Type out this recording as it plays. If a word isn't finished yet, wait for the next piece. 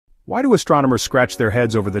Why do astronomers scratch their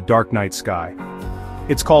heads over the dark night sky?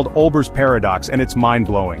 It's called Olbers' paradox and it's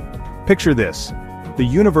mind-blowing. Picture this. The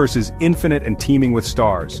universe is infinite and teeming with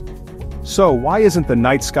stars. So why isn't the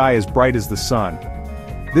night sky as bright as the sun?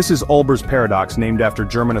 This is Olbers' paradox, named after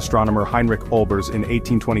German astronomer Heinrich Olbers in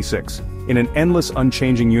 1826. In an endless,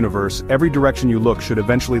 unchanging universe, every direction you look should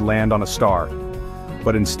eventually land on a star.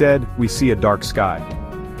 But instead, we see a dark sky.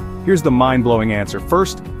 Here's the mind-blowing answer.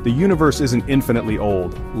 First, the universe isn't infinitely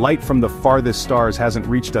old. Light from the farthest stars hasn't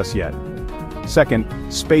reached us yet. Second,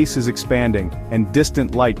 space is expanding, and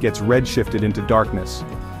distant light gets redshifted into darkness.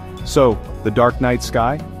 So, the dark night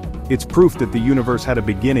sky? It's proof that the universe had a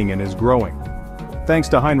beginning and is growing. Thanks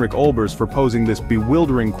to Heinrich Olbers for posing this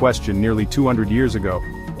bewildering question nearly 200 years ago.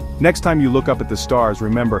 Next time you look up at the stars,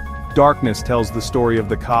 remember, darkness tells the story of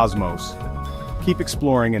the cosmos. Keep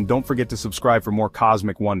exploring and don't forget to subscribe for more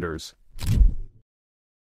cosmic wonders.